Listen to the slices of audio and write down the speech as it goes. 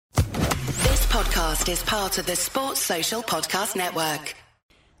podcast is part of the Sports Social Podcast Network.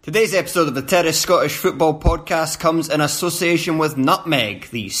 Today's episode of the Terrace Scottish Football Podcast comes in association with Nutmeg,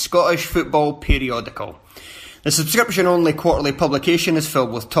 the Scottish football periodical. The subscription-only quarterly publication is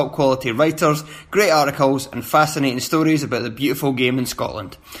filled with top-quality writers, great articles and fascinating stories about the beautiful game in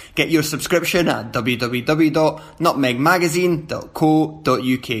Scotland. Get your subscription at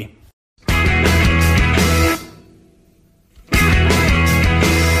www.nutmegmagazine.co.uk.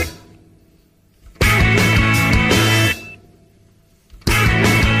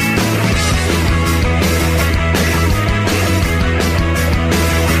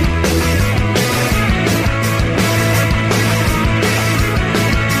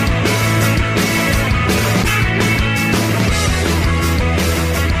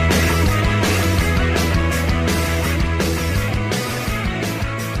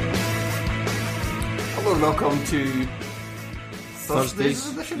 Welcome to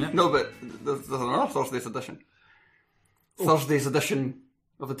Thursday's edition? Yeah. No, but there's another Thursday's edition. Thursday's edition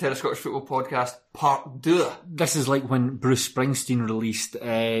of the Terrace Scottish Football Podcast, Part 2. This is like when Bruce Springsteen released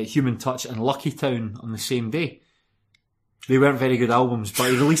Human Touch and Lucky Town on the same day. They weren't very good albums, but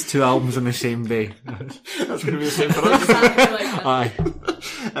he released two albums on the same day. That's going to be the same for us. Aye.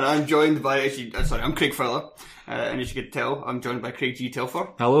 And I'm joined by, I'm Craig Fowler. And as you could tell, I'm joined by Craig G.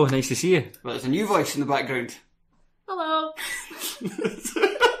 Telfer. Hello, nice to see you. Well, there's a new voice in the background. Hello.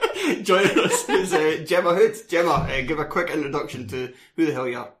 Joining us is Gemma Hood. Gemma, give a quick introduction to who the hell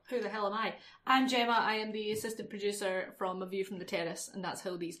you are. Who the hell am I? I'm Gemma. I am the assistant producer from A View from the Terrace, and that's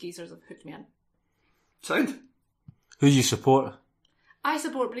how these geezers have hooked me in. Sound? Who do you support? I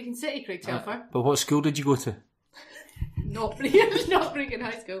support Brechins City, Craig Telfer. But what school did you go to? Not Brechin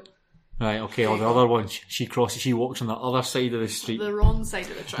High School. Right, okay, or the other one, she walks on the other side of the street. The wrong side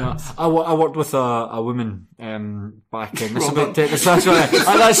of the tracks. I worked with a woman back in, that's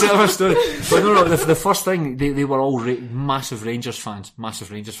the other story. But no, the first thing, they were all massive Rangers fans at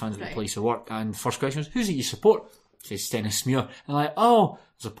the place of work, and the first question was, who's it you support? I said, Stennismuir. And like, oh,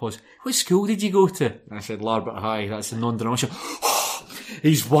 there's a pause. What school did you go to? And I said, Larbert High, that's the non-denominational.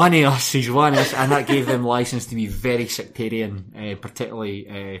 He's one of us, and that gave them license to be very sectarian,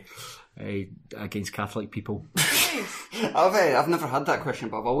 particularly against Catholic people. I've never had that question,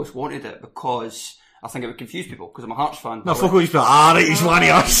 but I've always wanted it because I think it would confuse people, because I'm a Hearts fan. No, folk always be like, right, he's one of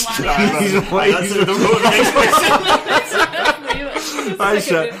us. That's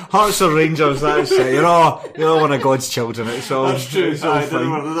it. Hearts or Rangers, that's it. You're all one of God's children. It's all, that's true. It's all they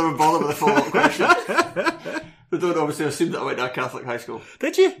never bother with the follow-up question. They don't obviously assume that I went to a Catholic high school.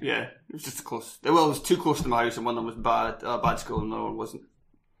 Did you? Yeah, it was just close. Well, it was too close to my house, and one of them was bad school, and the other one wasn't.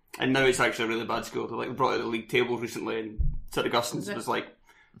 And now it's actually a really bad school. They brought out the league tables recently, and St Augustine's was like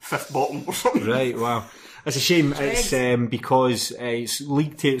fifth bottom or something. Right, wow. It's a shame. It's because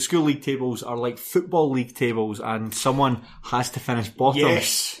school league tables are like football league tables, and someone has to finish bottom.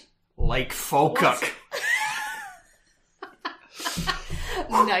 Yes, like Falkirk.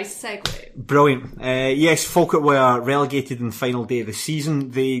 Nice segue. Brilliant. Yes, Falkirk were relegated in the final day of the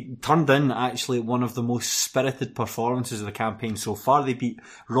season. They turned in actually one of the most spirited performances of the campaign so far. They beat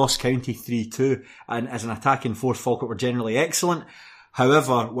Ross County 3-2, and as an attacking force, Falkirk were generally excellent.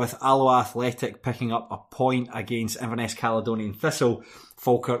 However, with Alloa Athletic picking up a point against Inverness Caledonian Thistle,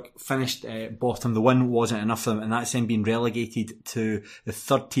 Falkirk finished bottom. The win wasn't enough for them, and that's then been relegated to the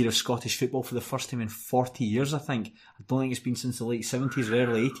third tier of Scottish football for the first time in 40 years, I think. I don't think it's been since the late 70s or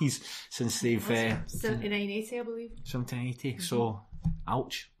early 80s since they've... 79-80, I believe. 79-80, mm-hmm. So,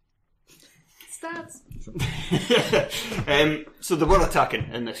 ouch. Stats. So they were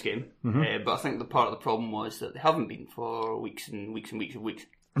attacking in this game, mm-hmm. But I think the part of the problem was that they haven't been for weeks and weeks and weeks and weeks.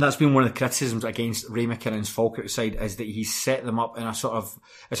 That's been one of the criticisms against Ray McKinnon's Falkirk side, is that he's set them up in a sort of,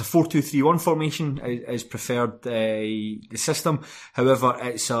 it's a 4-2-3-1 formation is preferred the system. However,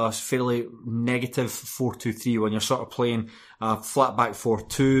 it's a fairly negative 4-2-3 when you're sort of playing a flat back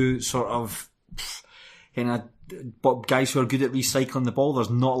 4-2, sort of but guys who are good at recycling the ball. There's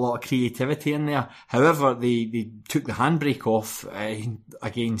not a lot of creativity in there. However, they took the handbrake off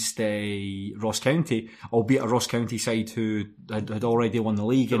against Ross County, albeit a Ross County side who had already won the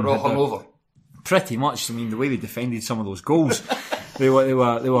league. They were all hungover. Pretty much. I mean, the way they defended some of those goals, they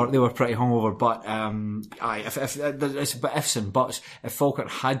were pretty hungover. But it's a bit ifs and buts. If Falkirk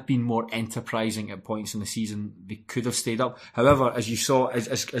had been more enterprising at points in the season, they could have stayed up. However, as you saw,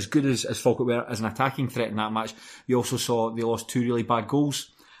 as good as Falkirk were as an attacking threat in that match, you also saw they lost two really bad goals.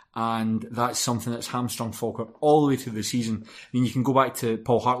 And that's something that's hamstrung Falkirk all the way through the season. I mean, you can go back to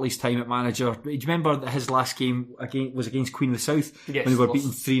Paul Hartley's time at manager. Do you remember that his last game was against Queen of the South? Yes, when they were beaten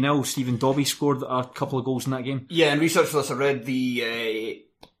 3-0. Stephen Dobbie scored a couple of goals in that game. Yeah, in research for this, I read the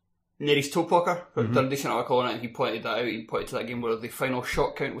Nery's toe poker, done a decent article on it, and he pointed that out. He pointed to that game where the final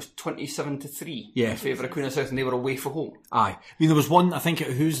shot count was 27-3 in favour of Queen of the South, and they were away for home. Aye. I mean, there was one, I think,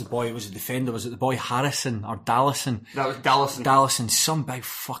 who's the boy? Was it the defender? Was it the boy Harrison or Dallison? That was Dallison. Dallison, some big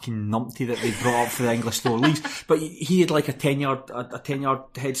fucking numpty that they brought up for the English lower leagues. But he had like a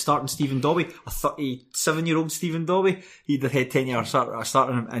 10-yard head start on Stephen Dobby, a 37-year-old Stephen Dobby. He had the head 10-yard start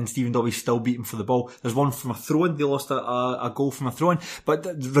on him, and Stephen Dobby still beat him for the ball. There's one from a throw-in. They lost a goal from a throw-in. But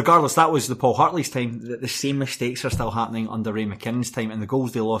regardless, that was the Paul Hartley's time. The same mistakes are still happening under Ray McKinnon's time, and the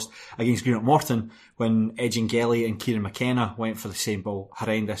goals they lost against Greenock Morton when Edgingelly and Kieran McKenna went for the same ball,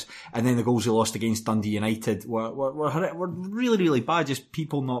 horrendous. And then the goals they lost against Dundee United were really, really bad, just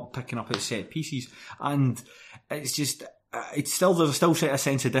people not picking up at set pieces. And it's just, there's still a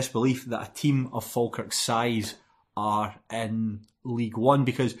sense of disbelief that a team of Falkirk's size are in League One,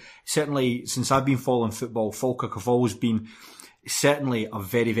 because certainly since I've been following football, Falkirk have always been certainly a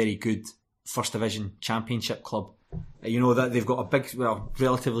very, very good First Division Championship club. You know that they've got a big, well,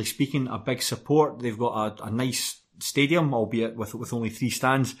 relatively speaking, a big support. They've got a nice stadium, albeit with only 3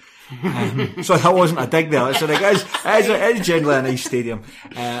 stands. So that wasn't a dig there. It's like, it is generally a nice stadium.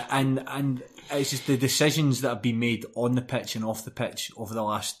 And it's just the decisions that have been made on the pitch and off the pitch over the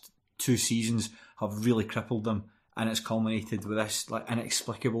last 2 seasons have really crippled them, and it's culminated with this like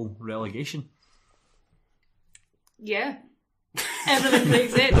inexplicable relegation. Yeah. Everything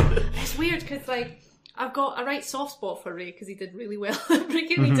brings it. It's weird because, like, I've got a right soft spot for Ray because he did really well at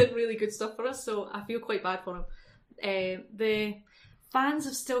Brechins. He did really good stuff for us, so I feel quite bad for him. The fans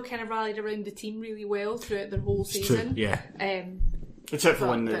have still kind of rallied around the team really well throughout their whole season. True, yeah. Except for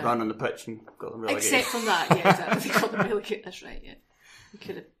when they ran on the pitch and got them relegated. Except from that, yeah, exactly. They got them relegated, that's right, yeah. We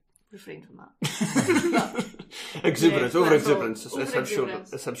could have refrained from that. Exuberance, over-exuberance.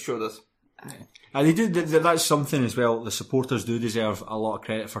 This had showed us. And they do. That's something as well. The supporters do deserve a lot of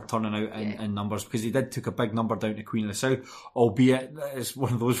credit for turning out in numbers, because they did took a big number down to Queen of the South. Albeit it's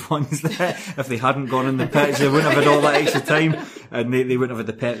one of those ones that if they hadn't gone in the pitch, they wouldn't have had all that extra time, and they wouldn't have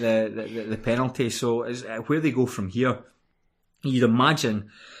had the penalty. So where they go from here, you'd imagine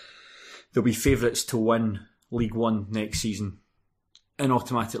they'll be favourites to win League One next season and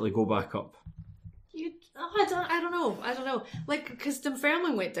automatically go back up. I don't know. Like, because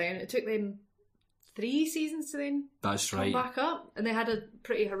Dunfermline went down, it took them 3 seasons to then come back up, and they had a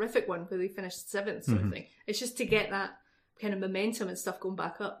pretty horrific one where they finished 7th sort of thing. It's just to get that kind of momentum and stuff going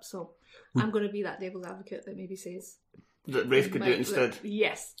back up. So I'm going to be that devil's advocate that maybe says that Rafe could do it instead.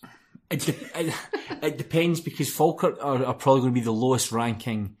 Yes. It depends, because Falkirk are probably going to be the lowest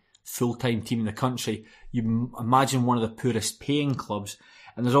ranking full-time team in the country. You imagine one of the poorest paying clubs,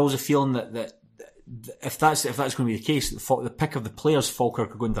 and there's always a feeling that if that's going to be the case, the pick of the players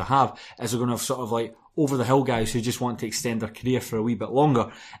Falkirk are going to have is they're going to have sort of like over the hill guys who just want to extend their career for a wee bit longer,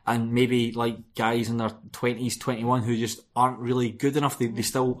 and maybe like guys in their 20s, 21 who just aren't really good enough. They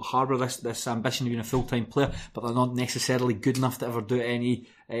still harbour this ambition of being a full-time player, but they're not necessarily good enough to ever do it at any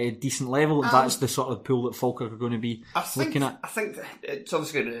decent level. That's the sort of pool that Falkirk are going to be looking at. I think it's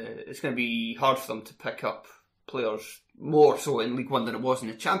obviously going to be hard for them to pick up players more so in League One than it was in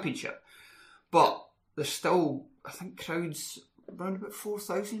the Championship. But there's still, I think, crowds around about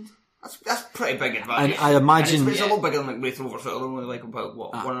 4,000. That's pretty big advantage. And I imagine it's a lot bigger than like Wraith Rovers, so they're only like about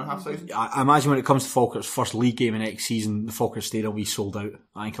 1,500. I imagine when it comes to Falkirk's first league game in next season, the Falkirk Stadium will be sold out.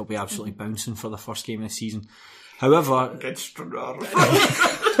 I think it'll be absolutely bouncing for the first game of the season. However,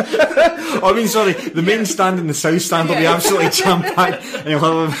 I mean, sorry, the main stand and the south stand will be absolutely jam-packed, and you'll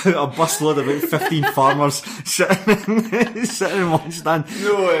have a busload of about 15 farmers sitting in one stand.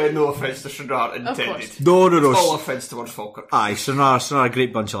 No offence to Stranraer intended. No. All offence towards Falkirk. Aye, Stranraer, a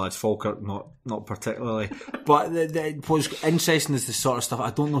great bunch of lads. Falkirk, not particularly. But what's interesting is the sort of stuff, I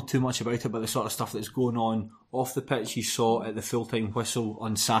don't know too much about it, but the sort of stuff that's going on off the pitch. You saw at the full-time whistle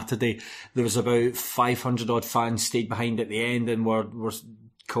on Saturday, there was about 500 odd fans stayed behind at the end and were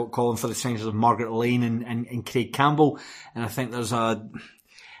calling for the signatures of Margaret Lane and Craig Campbell. And I think there's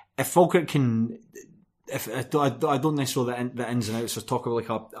if Falkirk can, I don't necessarily the ins and outs, so talk about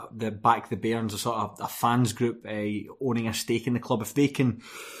like the Back the Bairns, a sort of a fans group owning a stake in the club. If they can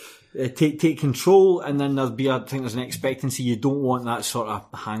take control, and then there'll be, I think there's an expectancy. You don't want that sort of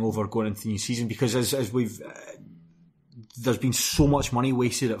hangover going into the new season, because as we've there's been so much money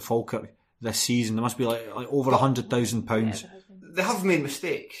wasted at Falkirk this season. There must be like over £100,000. They have made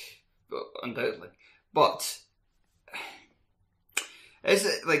mistakes, undoubtedly, but is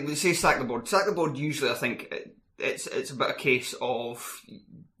it like we say sack the board? Sack the board usually, I think it's about a case of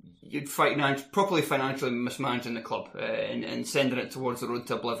you'd properly financially mismanaging the club and sending it towards the road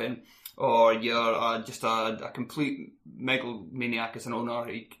to oblivion, or you're just a complete megalomaniac as an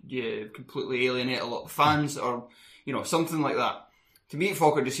owner, you completely alienate a lot of fans, or something like that. To me,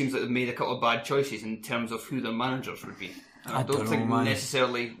 Falkirk just seems like they've made a couple of bad choices in terms of who their managers would be. I don't think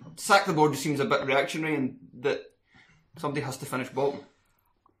necessarily sack the board just seems a bit reactionary, and that somebody has to finish bottom.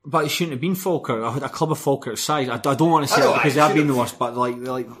 But it shouldn't have been Falkirk, a club of Falkirk's size. I don't want to say it because they have been the worst, but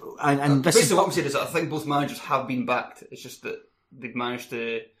and this basically what I'm saying is that I think both managers have been backed. It's just that they've managed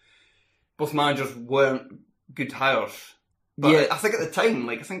to. Both managers weren't good hires, but yeah. I think at the time,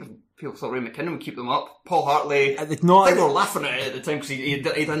 I think people thought Ray McKinnon would keep them up. Paul Hartley, I think they were laughing at it at the time because he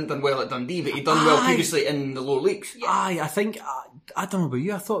hadn't done well at Dundee, but he'd done well previously in the lower leagues. Yeah. I think I don't know about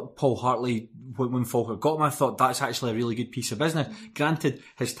you. I thought Paul Hartley, when Falkirk got him, I thought that's actually a really good piece of business. Granted,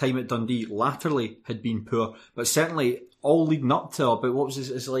 his time at Dundee latterly had been poor, but certainly all leading up to about what was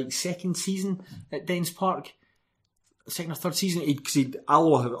his second season at Dens Park, second or third season, because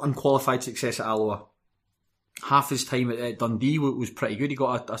Alloa had unqualified success at Alloa. Half his time at Dundee was pretty good. He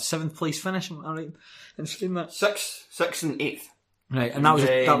got a 7th place finish. Am I right in saying that? 6th and 8th. Right, and that was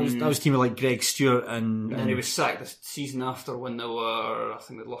a team with Greg Stewart and he was sacked the season after when they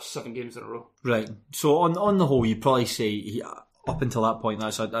lost 7 games in a row. Right. So on the whole, you'd probably say up until that point,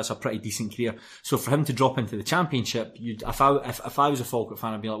 that's a pretty decent career. So for him to drop into the Championship, if I was a Falkirk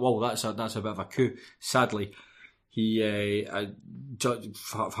fan, I'd be like, "Whoa, that's a bit of a coup." Sadly, he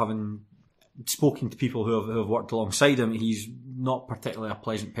having spoken to people who have worked alongside him, he's not particularly a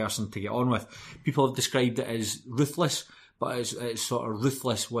pleasant person to get on with. People have described it as ruthless, but it's sort of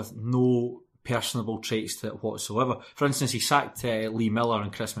ruthless with no personable traits to it whatsoever. For instance, he sacked Lee Miller on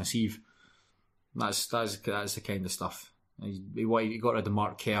Christmas Eve. That's the kind of stuff. He got rid of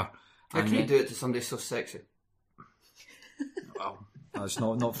Mark Kerr. How can you do it to somebody so sexy? Well, that's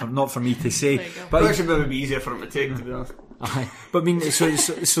not for me to say. But actually, it would be easier for him to take, to be honest. But I mean, so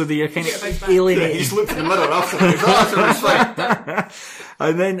they're kind of alienating. He just looked in the mirror after.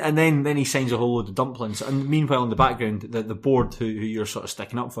 And then he signs a whole load of dumplings. And meanwhile, in the background, the board who you're sort of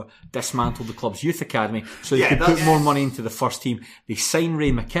sticking up for dismantled the club's youth academy so they could put more money into the first team. They sign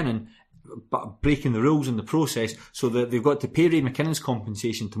Ray McKinnon, but breaking the rules in the process, so that they've got to pay Ray McKinnon's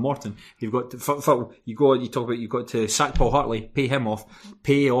compensation to Morton. They've got to you've got to sack Paul Hartley, pay him off,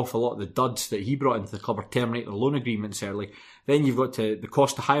 pay off a lot of the duds that he brought into the club or terminate their loan agreements early. Then you've got the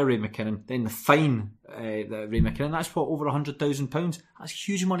cost to hire Ray McKinnon, then the fine that Ray McKinnon. That's what, over £100,000. That's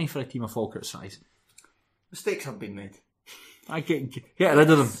huge money for a team of Falkirk size. Mistakes have been made. Get rid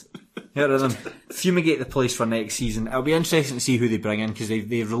of them. Get rid of them. Fumigate the place for next season. It'll be interesting to see who they bring in, because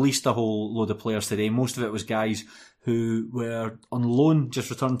they've released a whole load of players today. Most of it was guys who were on loan,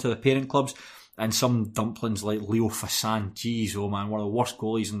 just returned to the parent clubs, and some dumplings like Leo Fassan. Jeez, oh man, one of the worst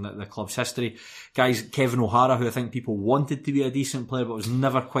goalies in the club's history. Guys, Kevin O'Hara, who I think people wanted to be a decent player, but was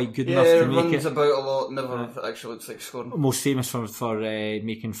never quite good enough to make it. Runs about a lot, never actually looks like scoring. Most famous for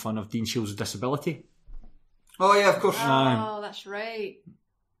making fun of Dean Shields' disability. Oh yeah, of course. That's right.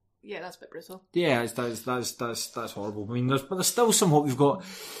 Yeah, that's a bit brutal. Yeah, that's horrible. I mean, there's still some hope. We've got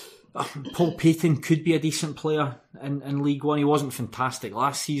Paul Payton could be a decent player in League One. He wasn't fantastic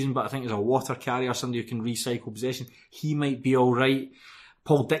last season, but I think as a water carrier, somebody who can recycle possession, he might be all right.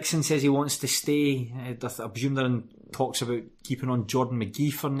 Paul Dixon says he wants to stay. I presume they're in talks about keeping on Jordan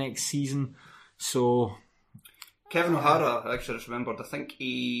McGee for next season. So Kevin O'Hara, I actually just remembered, I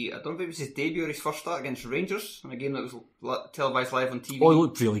don't know if it was his debut or his first start against Rangers in a game that was televised live on TV. Oh, he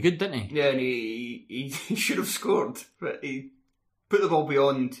looked really good, didn't he? Yeah, and he should have scored, but he put the ball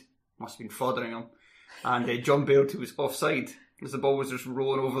beyond, must have been Fotheringham, and John Baird, who was offside, as the ball was just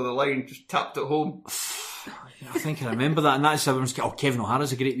rolling over the line, just tapped it home. I think I remember that, and that's everyone's Kevin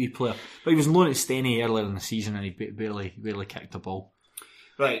O'Hara's a great wee player, but he was on loan at Steny earlier in the season, and he barely kicked the ball.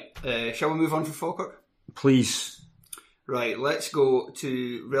 Right, shall we move on for Falkirk? Please. Right, let's go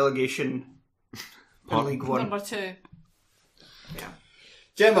to relegation in League One. Number 2. Yeah.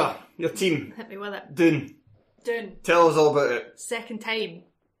 Gemma, your team. Hit me with it. Doon. Tell us all about it. Second time.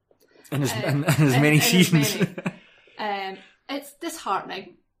 In as many seasons. It's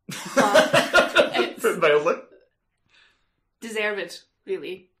disheartening. But it's deserved,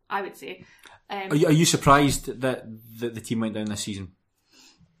 really, I would say. Are you surprised that the team went down this season?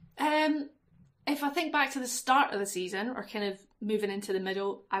 If I think back to the start of the season, or kind of moving into the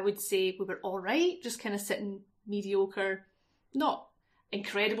middle, I would say we were alright, just kind of sitting mediocre, not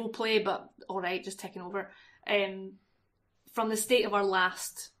incredible play, but alright, just ticking over. From the state of our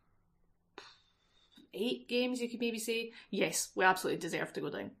last 8 games, you could maybe say, yes, we absolutely deserve to go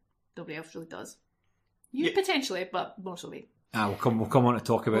down. Nobody else really does. You potentially, but more so me. We'll come on to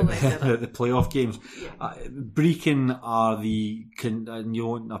talk about the playoff games. Yeah. Brechin are and you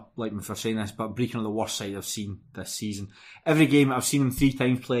won't like me for saying this, but Brechin are the worst side I've seen this season. Every game I've seen them 3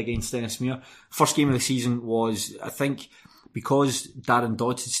 times play against Stennismuir. First game of the season was, I think, because Darren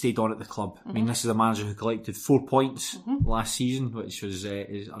Dodds had stayed on at the club. I mean, this is a manager who collected 4 points last season, which was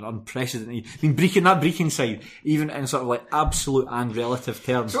is an unprecedented. I mean, that Brechin side, even in sort of like absolute and relative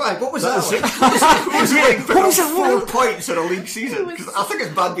terms. So, what was that like? What was it? 4 points in a league season? Because I think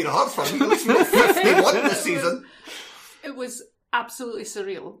it's bad being a Hearts fan. At least we got 51 this season. It was absolutely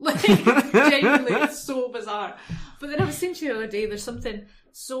surreal. Like, genuinely, it's so bizarre. But then I was saying to you the other day, there's something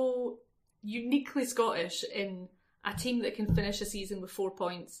so uniquely Scottish in a team that can finish a season with 4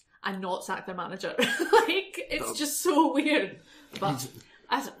 points and not sack their manager. Like, it's just so weird. But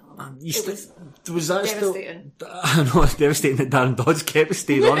I don't know. Was that devastating. I know it's devastating that Darren Dodds kept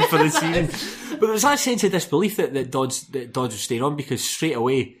staying on for the season. But there was that sense of disbelief that Dodds was staying on, because straight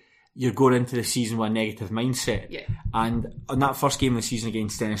away you're going into the season with a negative mindset. Yeah. And on that first game of the season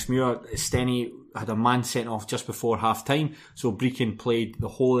against Stennismuir, Stenny had a man sent off just before half time, so Brechin played the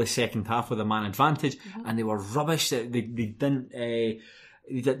whole of the second half with a man advantage, and they were rubbish. They didn't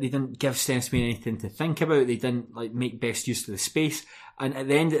give Stennismuir anything to think about. They didn't make best use of the space. And at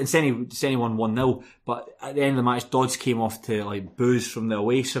the end, Stenny won 1-0, but at the end of the match, Dodds came off to boos from the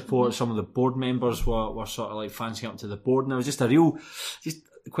away support. Some of the board members were sort of fancying up to the board, and it was just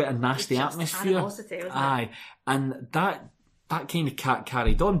quite a nasty atmosphere. Animosity, wasn't it? Aye, and that kind of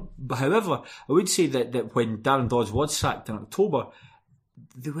carried on. But however, I would say that when Darren Dodds was sacked in October,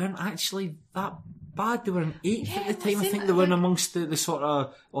 they weren't actually that bad. They were in 8th at the time. I think they were in amongst the sort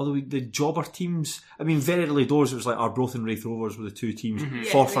of the jobber teams. I mean, very early doors it was Arbroath and Wraith Rovers were the 2 teams,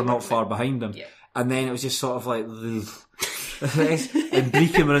 Forfar not far behind them. Yeah. And then it was just sort of and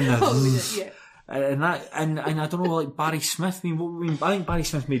Brechin were in there. And I don't know, Barry Smith. I think Barry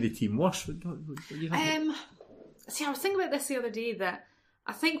Smith made the team worse. What do you think? See, I was thinking about this the other day, that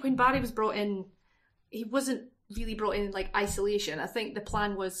I think when Barry was brought in, he wasn't really brought in in isolation. I think the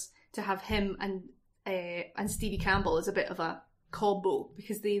plan was to have him and Stevie Campbell as a bit of a combo,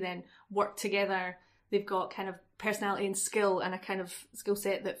 because they then work together. They've got kind of personality and skill, and a kind of skill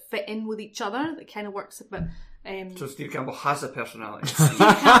set that fit in with each other. That kind of works. But so Steve Campbell has a personality. Steve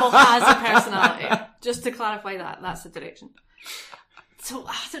Campbell has a personality. Just to clarify that's the direction. So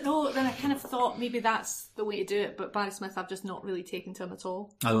I don't know. Then I kind of thought maybe that's the way to do it. But Barry Smith, I've just not really taken to him at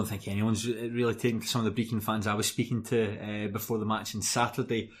all. I don't think anyone's really taken to some of the Brechin fans I was speaking to before the match on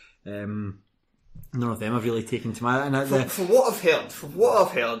Saturday. None of them have really taken to my. From what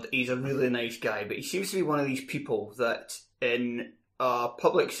I've heard, he's a really nice guy, but he seems to be one of these people that, in a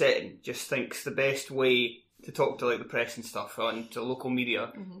public setting, just thinks the best way to talk to the press and stuff on to local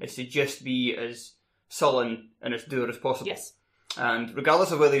media is to just be as sullen and as dour as possible. Yes. And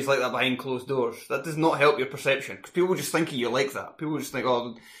regardless of whether he's like that behind closed doors, that does not help your perception, because people just think of you like that. People just think,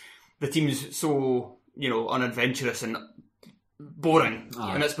 oh, the team's so unadventurous and boring,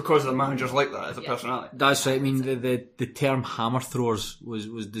 and it's because the manager's like that as a personality. That's right. I mean, the term hammer throwers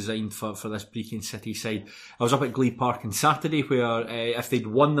was designed for this Brechin City side. I was up at Glebe Park on Saturday, where if they'd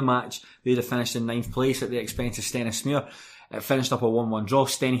won the match, they'd have finished in 9th place at the expense of Stennismuir. It finished up a 1-1 draw.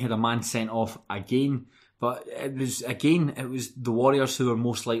 Stenny had a man sent off again, but it was the Warriors who were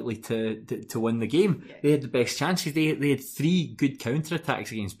most likely to win the game. Yeah. They had the best chances. They had 3 good counter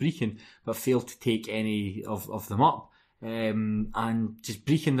attacks against Brechin, but failed to take any of them up. And just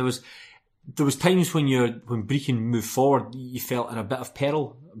Brechin, there was times when Brechin moved forward, you felt in a bit of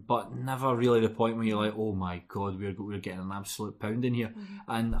peril, but never really the point when you're like, oh my god, we're getting an absolute pounding here.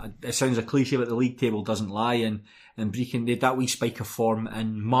 And it sounds a cliche, but the league table doesn't lie. And Brechin, they had that wee spike of form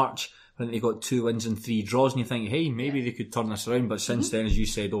in March when they got 2 wins and 3 draws, and you think, hey, maybe they could turn this around. But since then, as you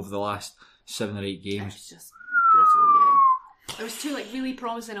said, over the last 7 or 8 games, it's just brutal. Yeah, there was 2 really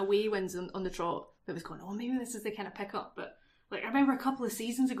promising away wins on the trot. That was going, oh, maybe this is the kind of pick up. But I remember a couple of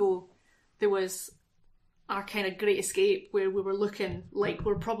seasons ago, there was our kind of great escape where we were looking like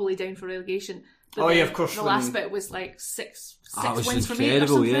we're probably down for relegation. But of course. The last bit was 6 wins from 8 or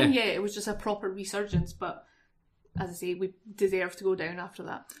something. Yeah, it was just a proper resurgence. But as I say, we deserved to go down after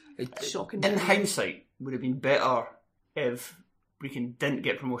that. Shocking. In hindsight, would it have been better if Brechin didn't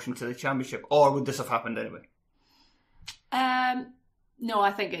get promotion to the Championship, or would this have happened anyway? No,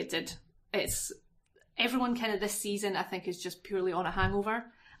 I think it did. It's everyone kind of this season, I think, is just purely on a hangover,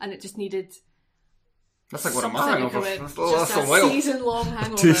 and it just needed. That's like one of my hangovers. Just a season-long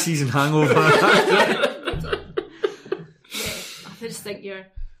hangover. 2 season hangover. I just think you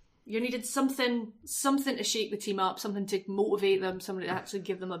needed something to shake the team up, something to motivate them, something to actually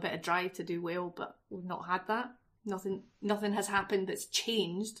give them a bit of drive to do well, but we've not had that. Nothing has happened that's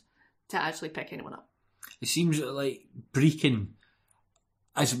changed to actually pick anyone up. It seems like Brechin,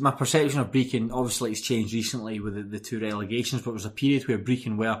 as my perception of Brechin, obviously it's changed recently with the 2 relegations, but there was a period where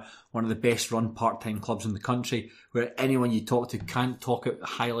Brechin were one of the best run part-time clubs in the country, where anyone you talk to can't talk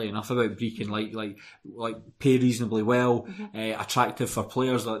highly enough about Brechin, like pay reasonably well, attractive for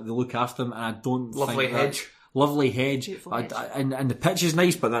players, like they look after them, and I don't Lovely think hedge. Lovely hedge. Hedge. And the pitch is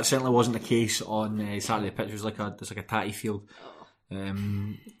nice, but that certainly wasn't the case on Saturday. The pitch was like a tatty field.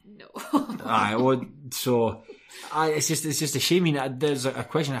 No. It's just a shame. I mean, there's a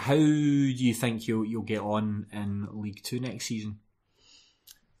question: how do you think you'll get on in League Two next season?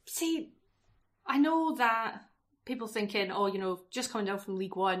 See, I know that people thinking, just coming down from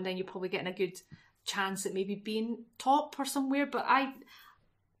League One, then you're probably getting a good chance at maybe being top or somewhere. But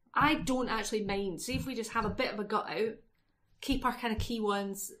I don't actually mind. See if we just have a bit of a gut out, keep our kind of key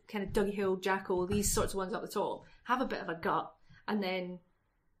ones, kind of Dougie Hill, Jacko, these sorts of ones up the top, have a bit of a gut, and then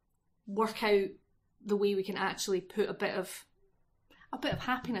work out the way we can actually put a bit of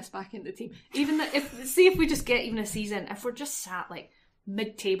happiness back into the team. Even if we just get even a season, if we're just sat like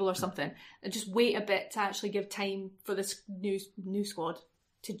mid-table or something, and just wait a bit to actually give time for this new squad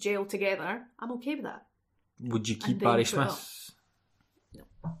to gel together, I'm okay with that. Would you keep Barry Smith?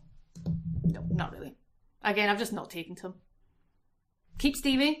 No, not really. Again, I've just not taken to him. Keep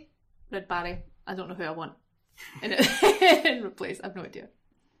Stevie, rid Barry. I don't know who I want in replace. I've no idea.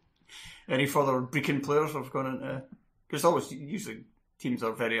 Any further Brechin players have gone into... Because always, usually teams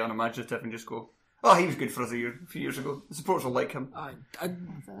are very unimaginative and just go, oh, he was good for us a few years ago. The supporters will like him.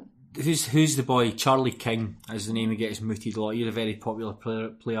 Who's the boy? Charlie King is the name he gets mooted a lot. He's a very popular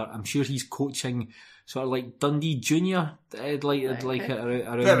player. I'm sure he's coaching sort of like Dundee Junior. Around,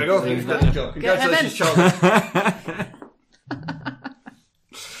 there we go. Congratulations, Charlie.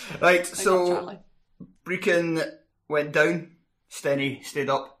 Right, so Brechin went down. Steny stayed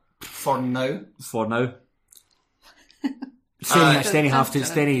up for now. Steny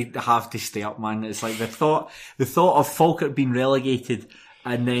have to stay up, man. It's like the thought of Falkirk being relegated,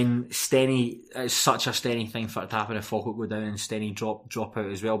 and then Steny, it's such a Steny thing for it to happen if Falkirk go down and Steny drop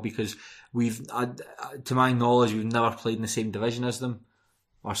out as well, because to my knowledge, we've never played in the same division as them,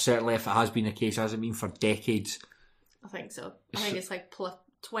 or certainly if it has been the case, it hasn't been for decades. I think so. I think it's like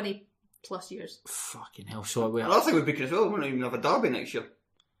 20 plus years. Fucking hell. So another thing with Brechin as well, we won't even have a derby next year.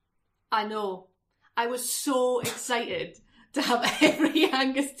 I know. I was so excited to have every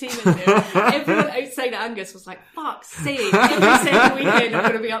Angus team in there. Everyone outside of Angus was like, fuck's sake, every second weekend I'm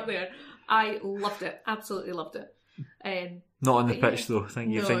going to be up there. I loved it. Absolutely loved it. Not on the pitch though.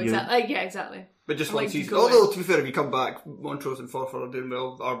 Exactly. But just one season. Although, to be fair, if you come back, Montrose and Forfar are doing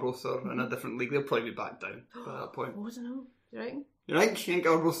well. Arbroath are in a different league. They'll probably be back down by that point. I don't know. You reckon? You think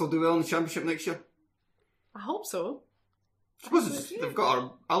Arbroath will do well in the Championship next year? I hope so. I suppose they've got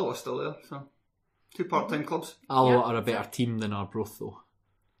our Alloa still there, so 2 part-time clubs. Alloa are a better team than Arbroath, though.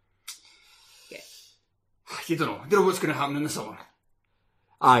 Yeah. You don't know. You don't know what's going to happen in the summer.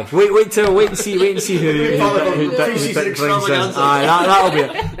 Aye, wait and see who brings in. Aye, that'll be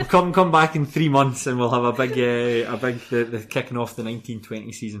it. Come back in 3 months and we'll have a big the kicking off the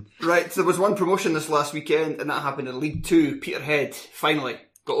 1920 season. Right, so there was one promotion this last weekend, and that happened in League 2. Peterhead finally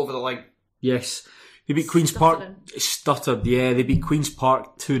got over the line. Yes. They beat Queen's Park. Stuttered, yeah. They beat Queen's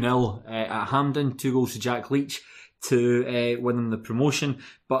Park 2-0 at Hampden. 2 goals to Jack Leach to win them the promotion.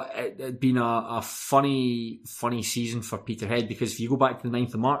 But it'd been a funny season for Peterhead, because if you go back to the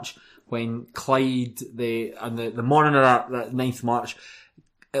 9th of March, when Clyde, the morning of that 9th of March,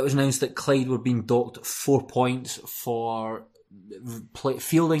 it was announced that Clyde were being docked 4 points for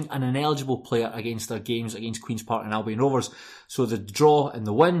fielding an ineligible player against their games against Queen's Park and Albion Rovers. So the draw and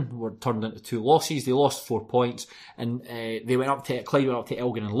the win were turned into 2 losses. They lost 4 points, and Clyde went up to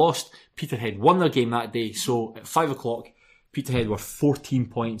Elgin and lost. Peterhead won their game that day, so at 5 o'clock, Peterhead were 14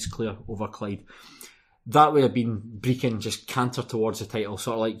 points clear over Clyde. That would have been Brechin just canter towards the title,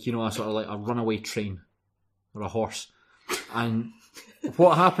 sort of like a runaway train or a horse. And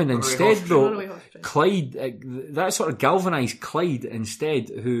what happened instead, though, Clyde, that sort of galvanised Clyde instead,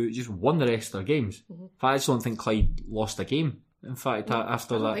 who just won the rest of their games. Mm-hmm. In fact, I just don't think Clyde lost a game. In fact,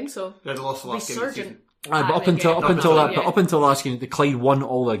 after that, I don't think so. They lost the last game of the season. But up until last game, the Clyde won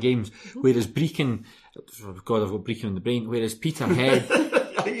all their games, whereas Brechin, God, I've got Brechin in the brain. Whereas Peterhead,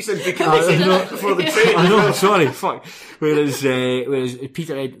 you said Brechin before the train. I know, sorry, fuck. Whereas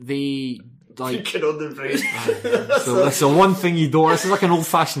Peterhead, they like, Freaking on the brain. so that's the one thing you don't. This is like an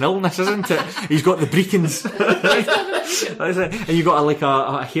old-fashioned illness, isn't it? He's got the Brechins. That's it. And you got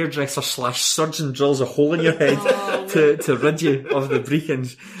a hairdresser / surgeon drills a hole in your head to rid you of the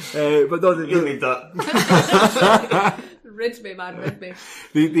Brechins. But no, You need that. Rid me, man, rid me.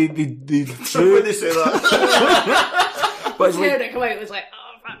 They When they say that. but it's Heard like, it come out, it was like,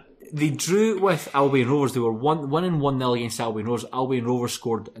 oh, fuck. they drew with Albion Rovers. They were winning 1-0 against Albion Rovers. Albion Rovers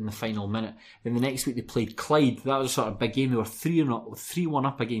scored in the final minute. Then the next week they played Clyde. That was a sort of big game. They were 3-1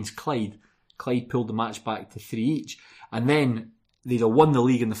 up against Clyde. Clyde pulled the match back to 3 each. And then they'd have won the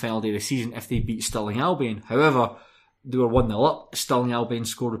league in the final day of the season if they beat Stirling Albion. However, they were 1-0 up. Stirling Albion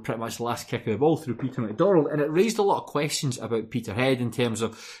scored with pretty much the last kick of the ball through Peter McDonald. And it raised a lot of questions about Peterhead in terms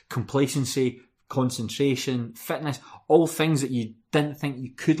of complacency, concentration, fitness, all things that you didn't think you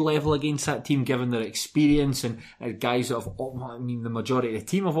could level against that team given their experience and guys that have, the majority of the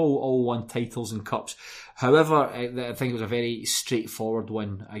team have all won titles and cups. However, I think it was a very straightforward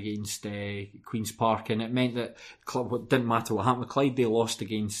win against Queen's Park, and it meant that it didn't matter what happened with Clyde, they lost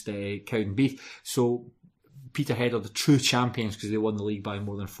against Cowdenbeath. So Peterhead are the true champions because they won the league by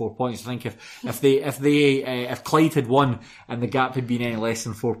more than 4 points. I think if Clyde had won and the gap had been any less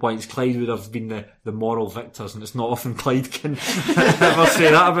than 4 points, Clyde would have been the moral victors, and it's not often Clyde can ever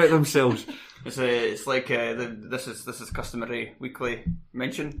say that about themselves. It's like this is customary weekly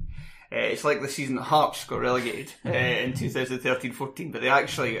mention. It's like the season that Hearts got relegated in 2013-14, but they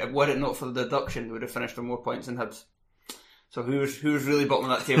actually, were it not for the deduction, they would have finished with more points than Hibs. So who's really bottom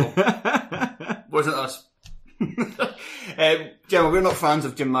of that table? Wasn't us. Gemma, we're not fans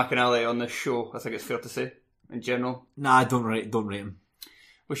of Jim McInally on this show, I think it's fair to say, in general. Nah, I don't rate him.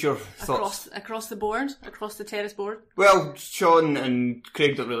 What's your thoughts? Across the board? Across the terrace board? Well, Sean and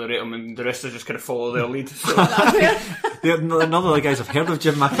Craig don't really rate him, and the rest are just kind of follow their lead. So. None of the guys have heard of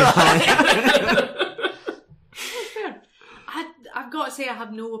Jim McInally. Fair. I've got to say I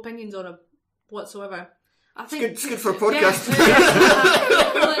have no opinions on him whatsoever. I think It's good for a podcast.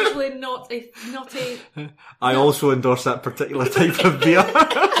 Literally not a. I also endorse that particular type of beer.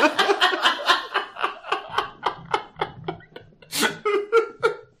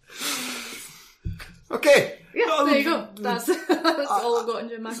 Okay. Yeah, there you go. That's all I've got in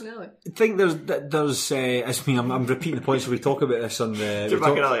Jim McInally. I think there's I'm repeating the points, so we talk about this on the... Jim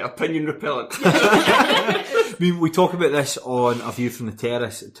McInally, opinion repellent. We talk about this on A View from the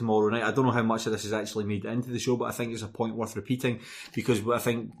Terrace tomorrow night. I don't know how much of this is actually made into the show, but I think it's a point worth repeating because I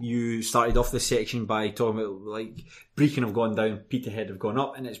think you started off this section by talking about like Brechin have gone down, Peterhead have gone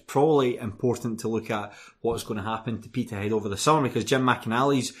up, and it's probably important to look at what's going to happen to Peterhead over the summer because Jim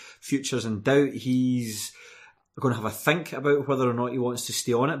McInally's future's in doubt. He's going to have a think about whether or not he wants to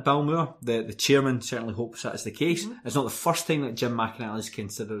stay on at Balmoor. The chairman certainly hopes that is the case. Mm-hmm. It's not the first time that Jim McInally's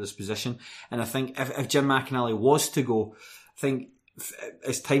considered his position, and I think if Jim McInally was to go, I think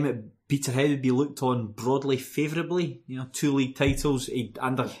his time at Peterhead would be looked on broadly favourably. 2 league titles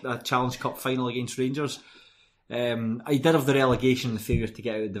and a Challenge Cup final against Rangers. He did have the relegation and the failure to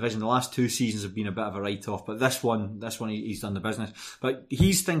get out of the division. The last 2 seasons have been a bit of a write-off, but this one he's done the business. But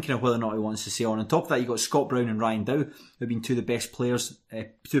he's thinking of whether or not he wants to stay on. On top of that, you've got Scott Brown and Ryan Dow, who've been two of the best players,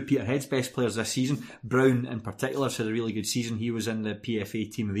 two of Peterhead's best players this season. Brown in particular has had a really good season. He was in the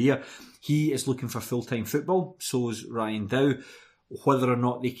PFA Team of the Year. He is looking for full-time football, so is Ryan Dow. Whether or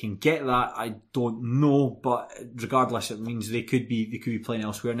not they can get that, I don't know. But regardless, it means they could be playing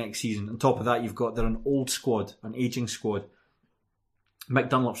elsewhere next season. On top of that, they're an old squad, an ageing squad. Mick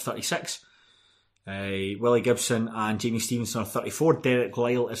Dunlop's 36. Willie Gibson and Jamie Stevenson are 34. Derek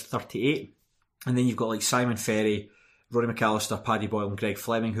Lyle is 38. And then you've got like Simon Ferry, Rory McAllister, Paddy Boyle and Greg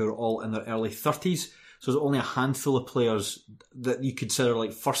Fleming, who are all in their early 30s. So there's only a handful of players that you consider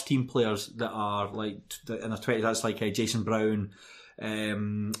like first team players that are like in their 20s. That's like Jason Brown,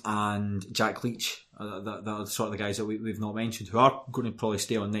 and Jack Leach, that are sort of the guys that we've not mentioned, who are going to probably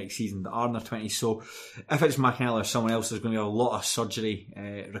stay on next season, that are in their 20s. So if it's McInally or someone else, there's going to be a lot of surgery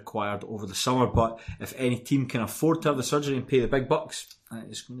required over the summer. But if any team can afford to have the surgery and pay the big bucks,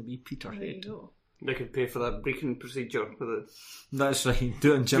 it's going to be Peterhead. They could pay for that Brechin procedure with it. That's right.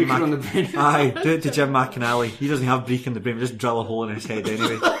 Do it on Jim on the brain. Aye, do it to Jim McInally. He doesn't have Brechin in the brain. Just drill a hole in his head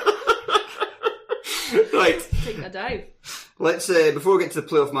anyway. Right. Taking a dive. Let's before we get to the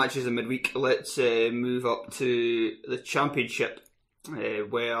playoff matches in midweek, let's move up to the Championship, where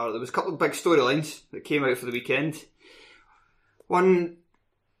there was a couple of big storylines that came out for the weekend. One,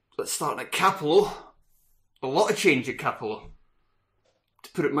 let's start at Capello. A lot of change at Capello,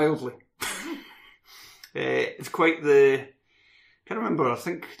 to put it mildly. It's quite the... I can't remember, I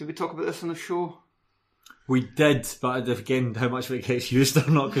think, did we talk about this on the show? We did, but again, how much of it gets used or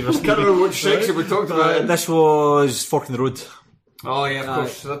not? Because I can't remember which section we talked about. This was Fork in the Road. Oh yeah, of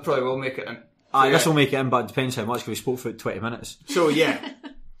course. So that probably will make it in. This will make it in, but it depends how much, because we spoke for 20 minutes. So yeah.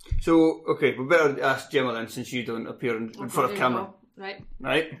 So, okay, we better ask Gemma then, since you don't appear in front of camera. Right.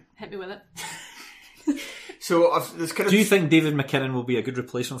 Hit me with it. So, there's kind of... Do you think David McKinnon will be a good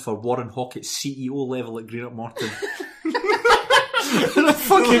replacement for Warren Hawkett's CEO level at Greenock Morton? Look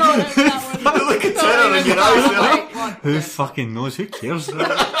at terror in your eyes. Who fucking knows? Who cares? Who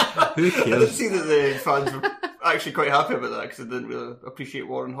I did cares? see that the fans were actually quite happy about that, because they didn't really appreciate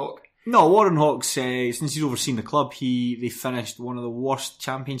Warren Hawke. No, Warren Hawke's, since he's overseen the club, they finished one of the worst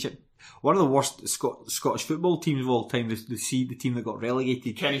Scottish football teams of all time. The team that got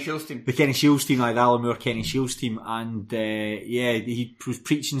relegated. Kenny Shiels team. The Kenny Shiels team, the Alan Moore Kenny Shiels team, and he was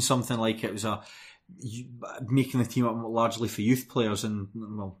preaching something like it was making the team up largely for youth players, and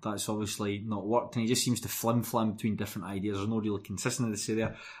well, that's obviously not worked, and he just seems to flim-flam between different ideas. There's no real consistency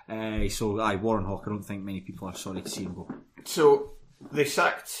there. Warren Hawke, I don't think many people are sorry to see him go. So, they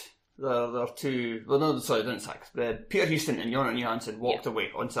sacked their two... Well, no, sorry, they didn't sack. Peter Houston and Jonathan Johansson walked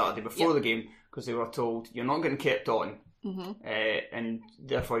away on Saturday before the game, because they were told, you're not getting kept on, and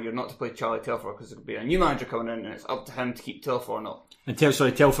therefore you're not to play Charlie Telfer, because there'll be a new manager coming in, and it's up to him to keep Telfer or not. And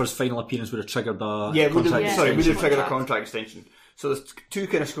Telfer's final appearance would have triggered a contract extension. Would have triggered a contract extension. So there's two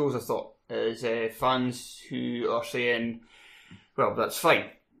kind of schools of thought. There's fans who are saying, well, that's fine.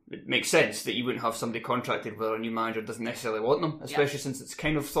 It makes sense that you wouldn't have somebody contracted where a new manager doesn't necessarily want them, especially since it's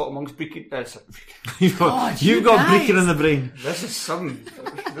kind of thought amongst Brechin. You've got Brechin in the brain. This is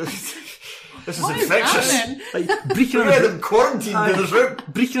this is infectious. Brechin in quarantine in this room.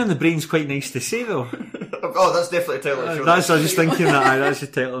 Brechin in the brain's quite nice to say, though. Oh, that's definitely a title of the show. I was just thinking that. That's the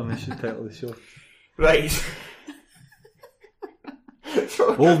title of the show. Right.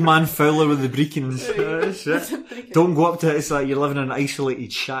 Old man Fowler with the Brechins. Don't go up to it. It's like you're living in an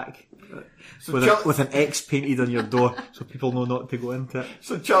isolated shack with an X painted on your door, so people know not to go into it.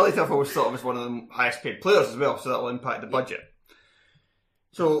 So Charlie Telfer was thought of as one of the highest paid players as well, so that will impact the budget.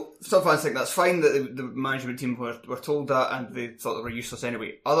 So some fans think that's fine that the management team were told that, and they thought they were useless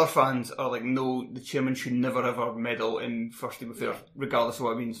anyway. Other fans are like, no, the chairman should never ever meddle in first team affairs, regardless of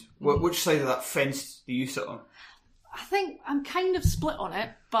what it means. Which side of that fence do you sit on? I think I'm kind of split on it,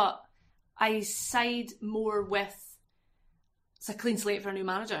 but I side more with it's a clean slate for a new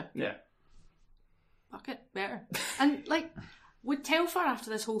manager. Yeah. Fuck it, better. And would Telfer after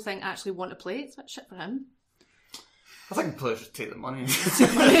this whole thing actually want to play? It's a bit shit for him. I think players just take the money.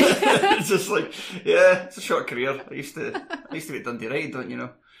 It's just like, yeah, it's a short career. I used to be at Dundee United, don't you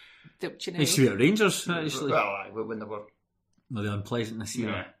know? Don't you know? I used to be at Rangers, actually. Well, when they were... No, the unpleasantness here.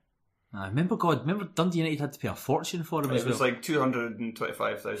 Yeah. Remember Dundee United had to pay a fortune for him as well. It was like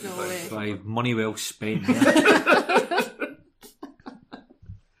 £225,000. Right, money well spent.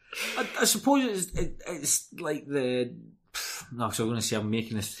 I suppose it's like the... No, so I'm going to say I'm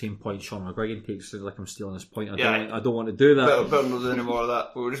making the same point Sean McGuigan takes, like I'm stealing his point. I don't want to do that. Better not do any more of that.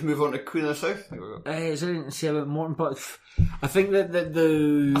 We'll just move on to Queen of the South. Is there anything to say about Morton? But I think that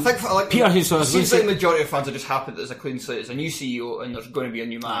Peter Houston, it seems like the majority of fans are just happy that there's a clean slate, there's a new CEO, and there's going to be a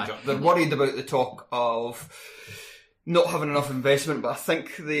new manager. They're worried about the talk of not having enough investment, but I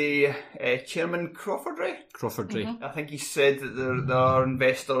think the chairman Crawfordry, I think he said that there are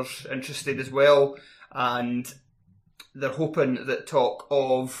investors interested as well, and they're hoping that talk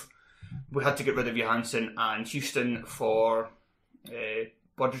of we had to get rid of Johansson and Houston for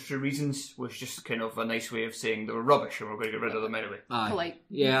budgetary reasons was just kind of a nice way of saying they were rubbish and we're going to get rid of them anyway. Polite.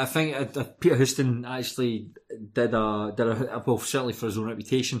 Yeah, I think Peter Houston actually did well, certainly for his own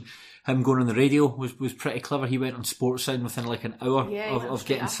reputation. Him going on the radio was pretty clever. He went on Sportsound within like an hour of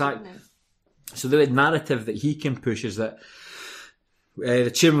getting sacked. So the narrative that he can push is that the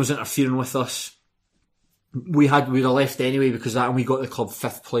chairman was interfering with us. We'd have left anyway because that, and we got the club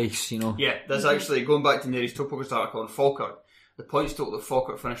 5th place, you know. Yeah, that's actually going back to Nery's Topograph article on Falkirk. The points total that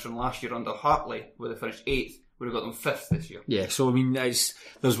Falkirk finished on last year under Hartley, where they finished 8th, would have got them 5th this year. Yeah, so I mean,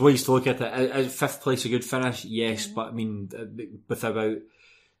 there's ways to look at it. Is 5th place a good finish? Yes, but I mean, with about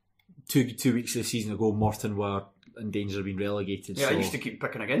two weeks of the season ago, Morton were in danger of being relegated. Yeah, so I used to keep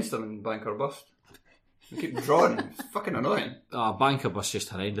picking against them in Bank or Bust. They keep drawing. It's fucking annoying. Bank or Bust just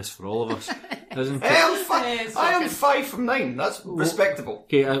horrendous for all of us, isn't it? I am 5 from 9. That's respectable.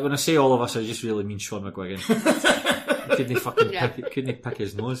 Okay, when I say all of us, I just really mean Sean McGuigan. Couldn't he pick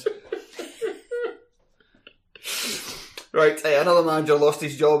his nose? Right, another manager lost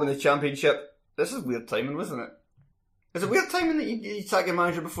his job in the Championship. This is weird timing, wasn't it? Is it weird timing that you sack your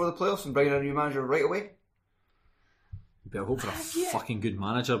manager before the playoffs and bring in a new manager right away? You better hope for a fucking good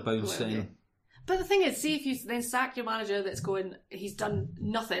manager bouncing in. But the thing is, see if you then sack your manager that's going, he's done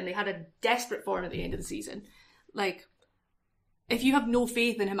nothing, they had a desperate form at the end of the season. Like, if you have no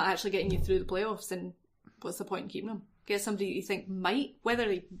faith in him actually getting you through the playoffs, then what's the point in keeping him? Get somebody you think might, whether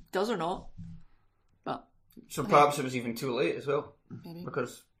he does or not. But so perhaps it was even too late as well. Maybe.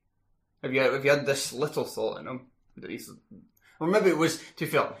 Because if you had this little thought in him, that he's... Or maybe it was, to be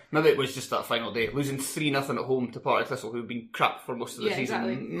fair, maybe it was just that final day. Losing 3-0 at home to Partick Thistle, who've been crap for most of the season,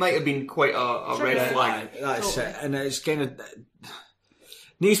 exactly. might have been quite a red flag. That's it. And it's kind of...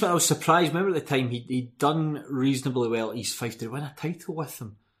 Naismith, I was surprised. Remember at the time, he'd done reasonably well at East Fife. Did he win a title with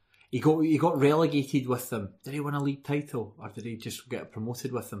them? He got relegated with them. Did he win a league title? Or did he just get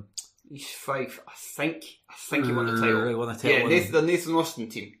promoted with them? East Fife, I think he won the title. He won the title. Yeah, the Nathan Austin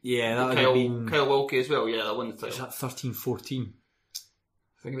team. Yeah, that would Kyle, have been... Kyle Wilkie as well, yeah, that won the title. Was that 13-14? I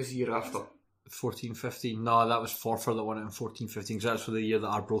think it was the year after. 14-15? No, that was Forfar that won it in 14-15, because that's for the year that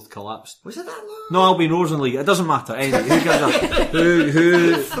Arbroath collapsed. Was it that long? No, Albion Rosen League. It doesn't matter. Anyway, who gives a...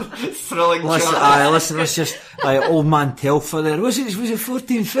 Who... Thrilling Listen, let's just... old man Telfer there. Was it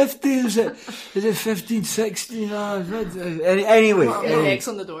 14-15? Was it 15-16? Anyway. X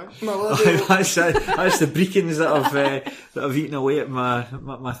on the door. That's the Brechins that have eaten away at my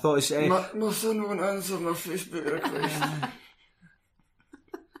thoughts. My son won't answer my Facebook request.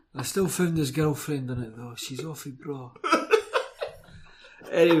 I still found his girlfriend in it though. She's awfully bra.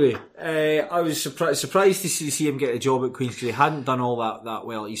 Anyway, I was surprised to see him get a job at Queen's because he hadn't done all that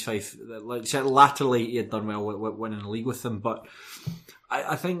well at East Fife. Like latterly, he had done well winning the league with them, but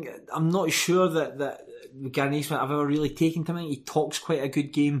I think I'm not sure that Gary Naismith I've ever really taken to him. He talks quite a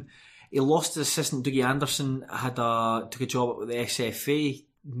good game. He lost his assistant Dougie Anderson. Took a job with the SFA.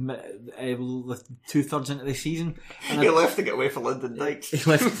 With 2/3 into the season, and he left to get away from Lyndon Dykes. He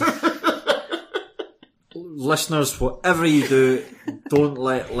left. Listeners, whatever you do, don't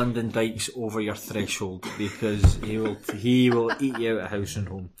let Lyndon Dykes over your threshold because he will eat you out of house and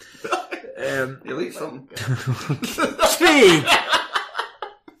home. He'll eat something. Craig.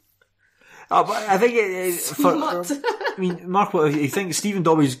 But I think I mean, Mark, what you think? Stephen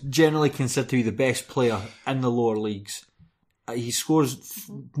Dobbie is generally considered to be the best player in the lower leagues. He scores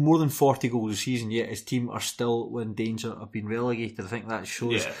more than 40 goals a season, yet his team are still in danger of being relegated. I think that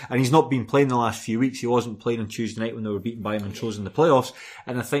shows. Yeah. And he's not been playing the last few weeks. He wasn't playing on Tuesday night when they were beaten by Montrose in the playoffs.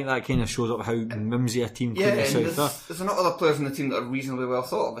 And I think that kind of shows up how mimsy a team Queen of South are. There's not other players in the team that are reasonably well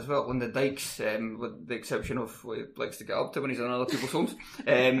thought of as well. Lyndon Dykes, with the exception of what he likes to get up to when he's on other people's homes.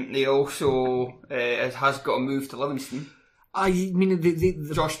 He also has got a move to Livingston. I mean,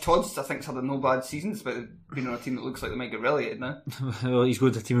 Josh Todd's, I think, has had a no bad season, but being on a team that looks like they might get relegated now. Well, he's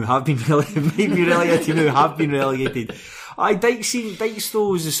going to a team who have been relegated. Might be relegated a team who have been relegated. Dykes though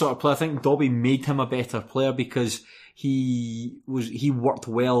was the sort of player. I think Dobbie made him a better player because he worked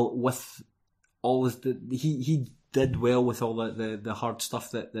well with all he did well with all the hard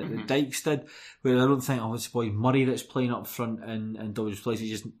stuff that Dykes did. Where I don't think it's boy Murray that's playing up front in Dobbie's place.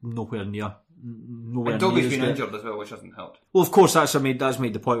 He's just nowhere near. And Dobbie's been injured as well, which hasn't helped. Well, of course, that's made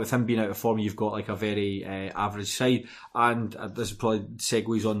the point with him being out of form. You've got like a very average side, and this probably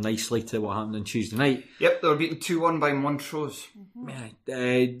segues on nicely to what happened on Tuesday night. Yep, they were beaten 2-1 by Montrose.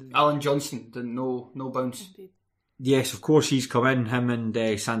 Alan Johnson did no bounce. Yes, of course, he's come in. Him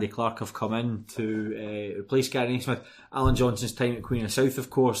and Sandy Clark have come in to replace Gary Naismith. Alan Johnson's time at Queen of South, of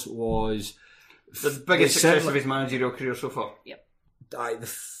course, was the biggest success of his managerial career so far. Yep.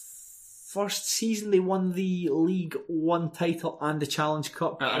 The first season they won the League One title and the Challenge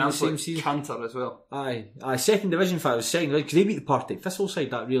Cup in the same season. Canter as well. Aye, second division. In fact, it was second because they beat the Partick Thistle side.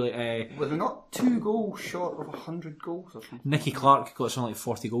 That really. Were they not 2 goals short of 100 goals or something? Nicky Clark got something like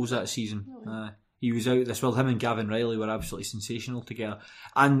 40 goals that season. He was out this well. Him and Gavin Riley were absolutely sensational together,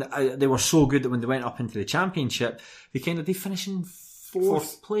 and they were so good that when they went up into the championship, they finished in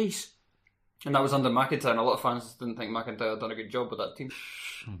fourth place. And that was under McIntyre. And a lot of fans didn't think McIntyre had done a good job with that team.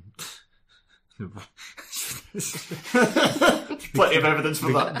 Plenty of evidence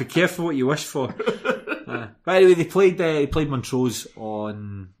for that. Be careful what you wish for. But anyway, they played Montrose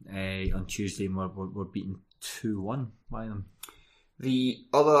on Tuesday and were beaten 2-1 by them. The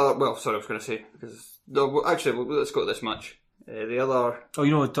other, well, sorry, I was going to say because let's go to this match. The other,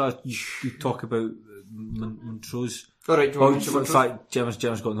 you know what? You talk about Montrose. All right, in fact, Gemma's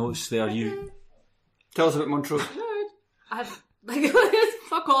got notes there. You tell us about Montrose.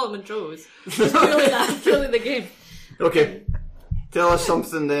 Fuck all Montrose. Purely the game. Okay, tell us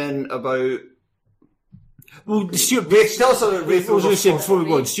something then about Well, Stuart tell us about Raith I was going to say, before we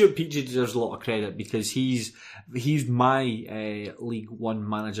go on, Raith. Stuart Peachey deserves a lot of credit because he's my League One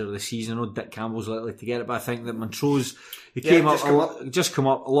manager of the season. I know Dick Campbell's likely to get it, but I think that Montrose, he just come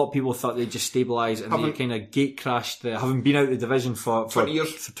up. A lot of people thought they'd just stabilise, and they kind of gate crashed, having been out of the division for 20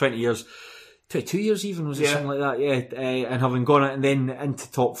 years. 22 years even, was it something like that? Yeah, and having gone out and then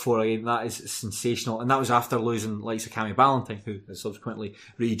into top four again, that is sensational. And that was after losing likes of Cammy Ballantyne, who has subsequently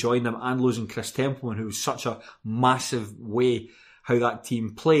rejoined them, and losing Chris Templeman, who was such a massive way how that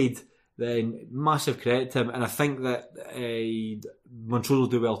team played. Then massive credit to him, and I think that Montrose will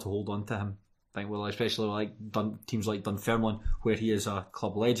do well to hold on to him. I think, well, especially like teams like Dunfermline, where he is a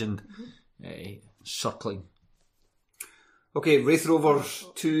club legend, circling. Okay, Raith Rovers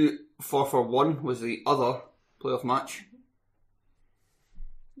 2-4-1 was the other playoff match.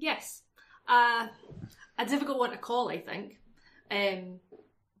 Yes. A difficult one to call, I think.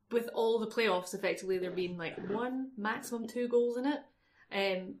 With all the playoffs, effectively, there being like 1, maximum 2 goals in it.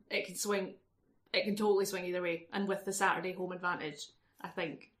 It can totally swing either way. And with the Saturday home advantage, I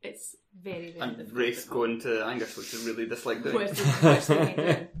think it's very, very difficult. And Raith going to Angus, which is really disliked doing. Worst thing they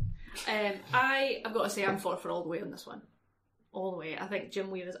do. I've got to say I'm for all the way on this one. All the way. I think Jim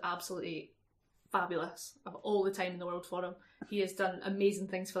Weir is absolutely fabulous. I've all the time in the world for him. He has done amazing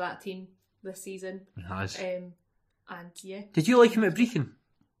things for that team this season. He has. And yeah. Did you like him at Brechin?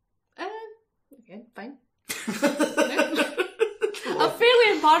 Again, fine. I'm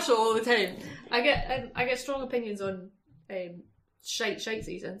fairly impartial all the time. I get strong opinions on shite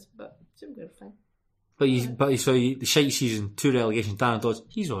seasons, but Jim Weir's fine. But so the shite season, 2 relegations, Dan Dodds,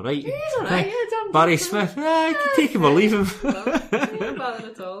 he's alright. He's alright, yeah. Barry Smith, you can take him or leave him. No, not bad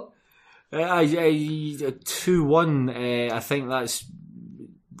at all. 2-1, I think that's...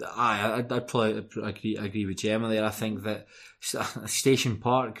 I'd probably agree with Gemma there. I think that Station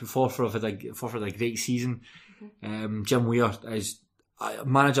Park, Forfar had a great season. Jim Weir is a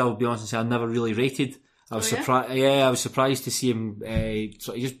manager, I'll be honest and say, I never really rated. I was surprised. Yeah, I was surprised to see him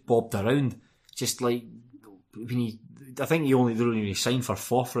sort of just bobbed around. Just like when I think they only signed for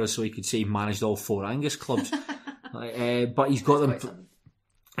Forfar so he could say he managed all 4 Angus clubs. But he's got them.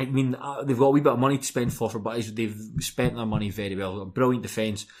 I mean, they've got a wee bit of money to spend Forfar, but they've spent their money very well. They've got brilliant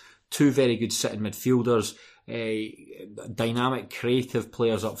defence, 2 very good sitting midfielders, dynamic, creative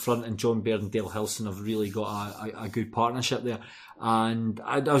players up front, and John Baird and Dale Hilson have really got a good partnership there. And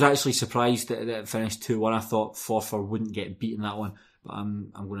I was actually surprised that it finished 2-1. I thought Forfar wouldn't get beaten that one. But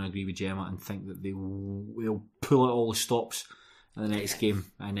I'm going to agree with Gemma and think that they'll pull out all the stops in the next game.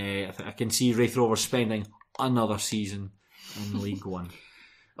 And I can see Raith Rovers spending another season in League One.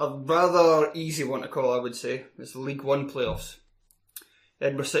 A rather easy one to call, I would say. It's the League One playoffs.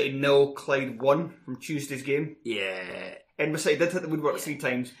 Edinburgh City 0, Clyde 1 from Tuesday's game. Yeah. Edinburgh City did hit the woodwork 3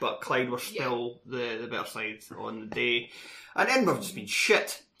 times, but Clyde were still the better side on the day. And Edinburgh have just been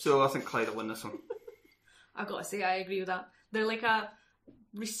shit, so I think Clyde will win this one. I've got to say, I agree with that. They're like a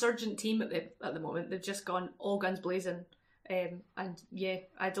resurgent team at the moment. They've just gone all guns blazing, and yeah,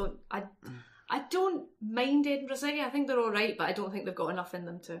 I don't mind Edinburgh City. I think they're all right, but I don't think they've got enough in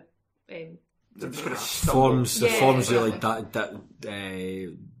them to. They're just going to form's really that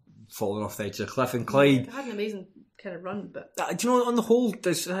falling off the edge of the cliff. And Clyde had an amazing kind of run, but do you know, on the whole,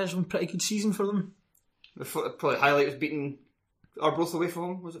 this has been a pretty good season for them. The probably highlight was beating Arbroath away from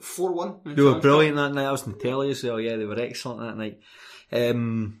home. Was it 4-1? They were brilliant that night. I was in the telly as well. Yeah, they were excellent that night.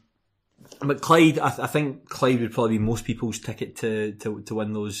 But Clyde, I think Clyde would probably be most people's ticket to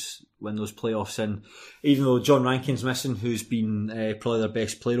win those playoffs. And even though John Rankin's missing, who's been probably their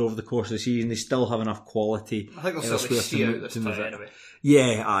best player over the course of the season, they still have enough quality. I think they'll certainly see out this time anyway.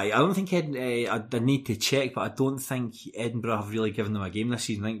 Yeah, I don't think I need to check, but I don't think Edinburgh have really given them a game this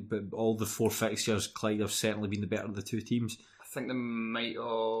season. I think, but all the 4 fixtures, Clyde have certainly been the better of the 2 teams. I think they might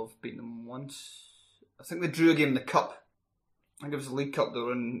have beaten them once. I think they drew a game in the Cup. I think it was the League Cup. They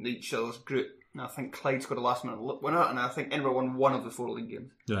were in each other's group. And I think Clyde scored a last minute winner, and I think Edinburgh won 1 of the 4 league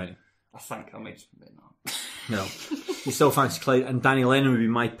games. Right. I think. I might just be not. No. You still fancy Clyde, and Danny Lennon would be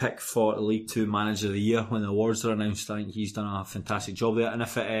my pick for League 2 Manager of the Year when the awards are announced. I think he's done a fantastic job there, and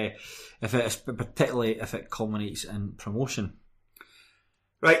particularly if it culminates in promotion.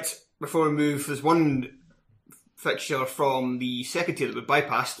 Right, before we move, there's one fixture from the second tier that we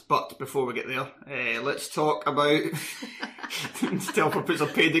bypassed, but before we get there, let's talk about Telford puts a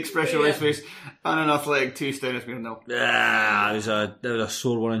paid expression on his face, and an Athletic 2 Stennismere 0. Yeah, there was a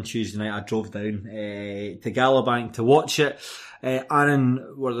sore one on Tuesday night. I drove down to Gallowbank to watch it.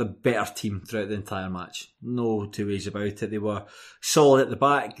 Arran were the better team throughout the entire match. No 2 ways about it. They were solid at the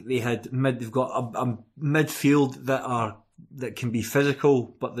back. They've got a midfield that are that can be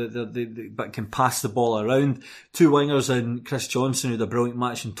physical, but but can pass the ball around. Two wingers in Chris Johnson, who had a brilliant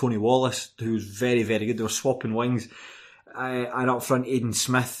match, and Tony Wallace, who's very, very good. They were swapping wings. And up front, Aidan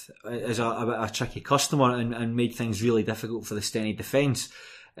Smith is a tricky customer and made things really difficult for the Steny defence.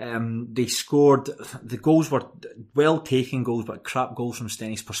 They scored, the goals were well taken goals, but crap goals from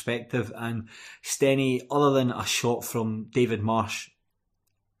Steny's perspective. And Steny, other than a shot from David Marsh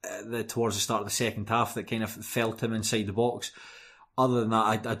towards the start of the second half that kind of felt him inside the box, other than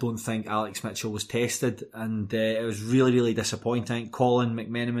that, I don't think Alex Mitchell was tested, and it was really, really disappointing. Colin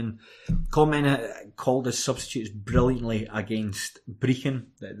McMenamin called his substitutes brilliantly against Brechin,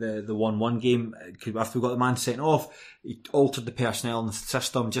 the 1-1 game. After we got the man sent off, he altered the personnel and the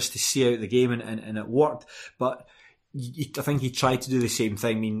system just to see out the game, and it worked. But I think he tried to do the same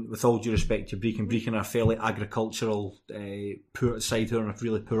thing. I mean, with all due respect to Brechin are a fairly agricultural poor side who are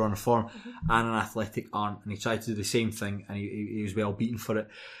really poor on form, and an athletic aren't, and he tried to do the same thing, and he was well beaten for it.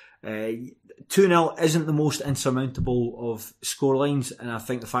 2-0 isn't the most insurmountable of scorelines, and I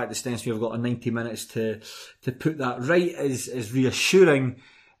think the fact that Stensby have got 90 minutes to put that right is reassuring.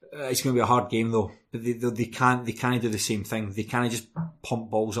 It's going to be a hard game though. But they can't do the same thing. They can't just pump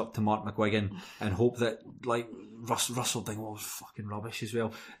balls up to Mark McGuigan and hope that, like, Russell Dingwall's fucking rubbish as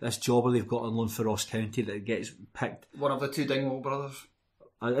well. This jobber they've got on loan for Ross County that gets picked. One of the two Dingwall brothers.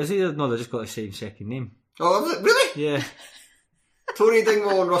 Is he? No, they just got the same second name. Oh, is it? Really? Yeah. Tony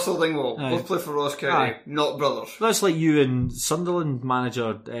Dingwall and Russell Dingwall both play for Ross County, not brothers. That's like you and Sunderland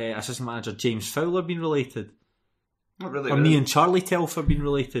assistant manager James Fowler being related. Not really. Or me and Charlie Telfer being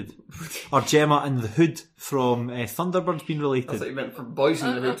related. Or Gemma and the Hood from Thunderbirds being related. I thought you meant from Boys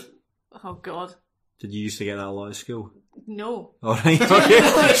in the Hood. Oh God. Did you used to get that a lot at school? No. Alright, okay.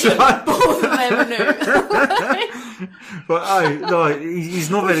 Both of them knew. But no, he's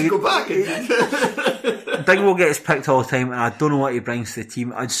not very good. Go back. Dingwall gets picked all the time, and I don't know what he brings to the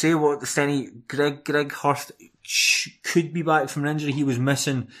team. I'd say what Steny, Greg Hurst could be back from an injury he was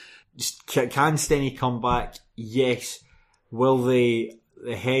missing. Can Steny come back? Yes. Will they?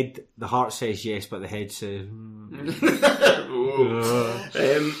 The heart says yes, but the head says.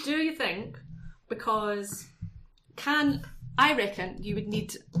 Do you think? Because I reckon you would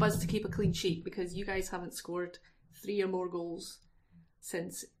need Buzz to keep a clean sheet, because you guys haven't scored 3 or more goals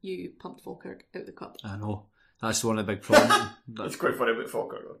since you pumped Falkirk out the cup. I know. That's one of the big problems. That's quite funny about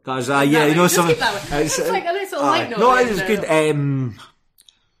Falkirk though. That's yeah, you know something. It's like a little light note. No, it's good.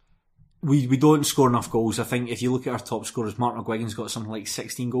 We don't score enough goals. I think if you look at our top scorers, Mark McGuigan's got something like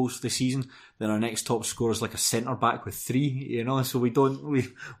 16 goals for the season. Then our next top scorer is like a centre back with 3. You know, so we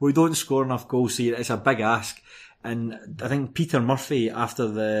don't score enough goals. So it's a big ask. And I think Peter Murphy after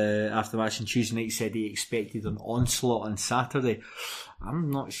the match on Tuesday night said he expected an onslaught on Saturday.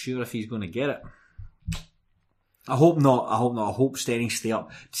 I'm not sure if he's going to get it. I hope not. I hope Steny stay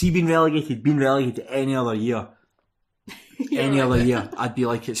up. See, been relegated any other year. Any other year, I'd be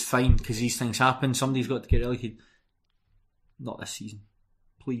like, it's fine, because these things happen. Somebody's got to get relegated. Not this season.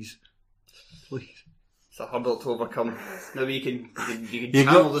 Please. It's a hurdle to overcome. Maybe you can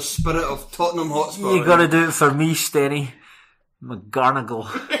channel the spirit of Tottenham Hotspur. You got to do it for me, Steny. McGarnagle.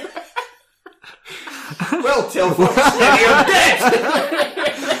 Well, tell folks, Steny, I'm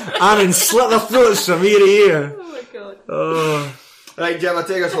dead! Aaron, slit their throats from ear to ear. Oh my God. Oh. Right, Gemma,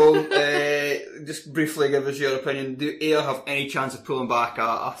 take us home. Just briefly give us your opinion. Do Ayr have any chance of pulling back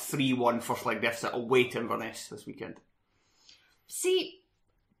a 3-1 first leg deficit away to Inverness this weekend? See,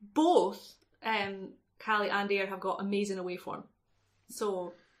 both Cali and Ayr have got amazing away form.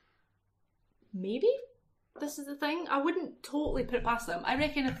 So, maybe this is the thing. I wouldn't totally put it past them. I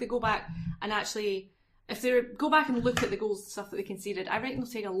reckon if they go back and go back and look at the goals and stuff that they conceded, I reckon they'll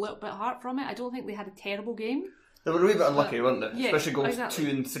take a little bit of heart from it. I don't think they had a terrible game. They were a wee bit unlucky, weren't they? Yeah, especially goals exactly. 2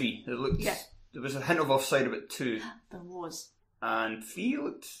 and 3. It looked. Yeah. There was a hint of offside about 2. There was. And 3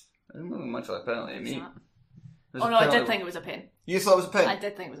 looked. I don't know much like a penalty to me. Oh no, I did think it was a pen. You thought it was a pen? I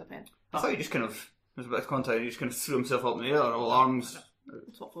did think it was a pen. I thought he just kind of. There was a bit of contact. He just kind of threw himself up in the air, all arms.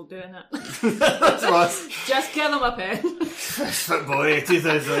 That's what we'll do, innit? That's what. Just give them a pen. Football,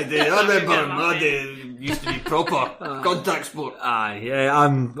 2008. I remember my day used to be proper contact sport. I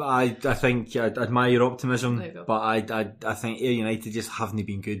think I admire your optimism, but I think Ayr United just haven't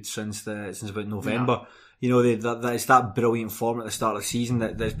been good since about November. No. You know, it's that brilliant form at the start of the season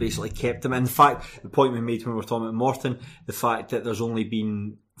that's basically kept them. In fact, the point we made when we were talking about Morton, the fact that there's only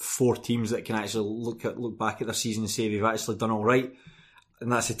been 4 teams that can actually look back at their season and say they've actually done all right.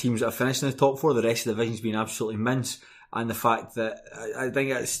 And that's the teams that have finished in the top 4. The rest of the division's been absolutely mince. And the fact that I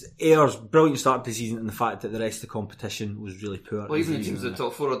think it's Ayer's brilliant start to the season, and the fact that the rest of the competition was really poor. Well, even the teams in the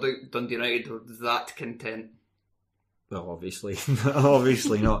top 4, Dundee United, were that content. Well, obviously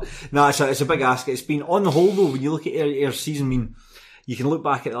not. No, it's a big ask. It's been, on the whole though, when you look at our season, I mean, you can look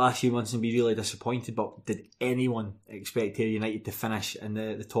back at the last few months and be really disappointed, but did anyone expect Ayr United to finish in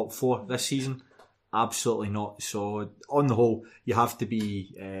the top 4 this season? Absolutely not. So on the whole, you have to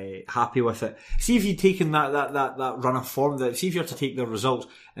be happy with it. See if you'd taken that run of form, see if you were to take the results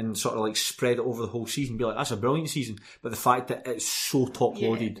and sort of like spread it over the whole season, be like, that's a brilliant season. But the fact that it's so top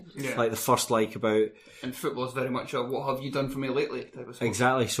loaded, like the first about, and football is very much a what have you done for me lately type of stuff.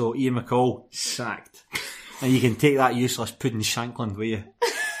 Exactly. So Ian McCall sacked, and you can take that useless pudding Shankland with you.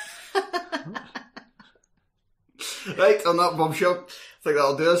 Right, on that bombshell, I think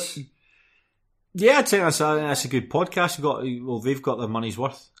that'll do us. Yeah, I'd say that's a good podcast. They've got their money's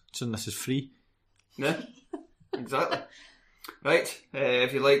worth, so this is free. Yeah, exactly. Right,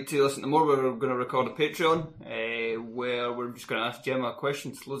 if you'd like to listen to more, we're going to record a Patreon where we're just going to ask Gemma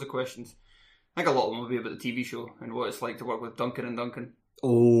questions, loads of questions. I think a lot of them will be about the TV show and what it's like to work with Duncan and Duncan.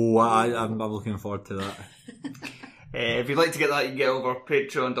 Oh, I'm looking forward to that. If you'd like to get that, you can get over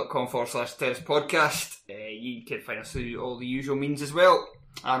patreon.com/Terrace Podcast. You can find us through all the usual means as well.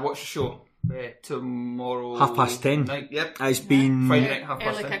 And watch the show tomorrow 10:30 night. Yep. It's been Friday night,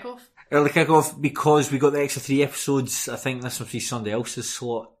 10:30. Early kick-off because we got the extra 3 episodes. I think this must be somebody else's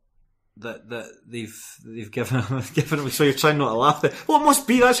slot that they've given me. So you're trying not to laugh at. Well, it must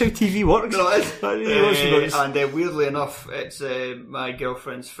be. That's how TV works. No, it is. And weirdly enough, it's my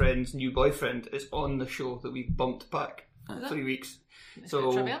girlfriend's friend's new boyfriend is on the show that we bumped back 3 weeks.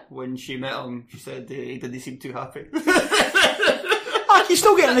 So when she met him, she said he didn't seem too happy. He's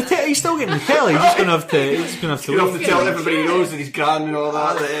still getting the telly. He's just gonna have to tell everybody he knows that he's grand and all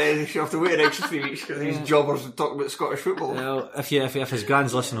that. She'll have to wait an extra 3 weeks because these jobbers will talk about Scottish football. Well, if his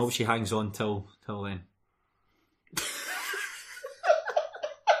grand's listening, I hope she hangs on till then.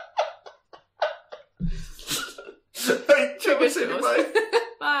 Right, shall we say goodbye?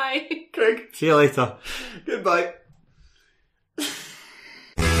 Bye. Craig. See you later. Goodbye.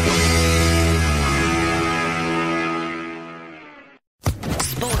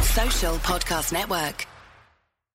 Sports Social Podcast Network.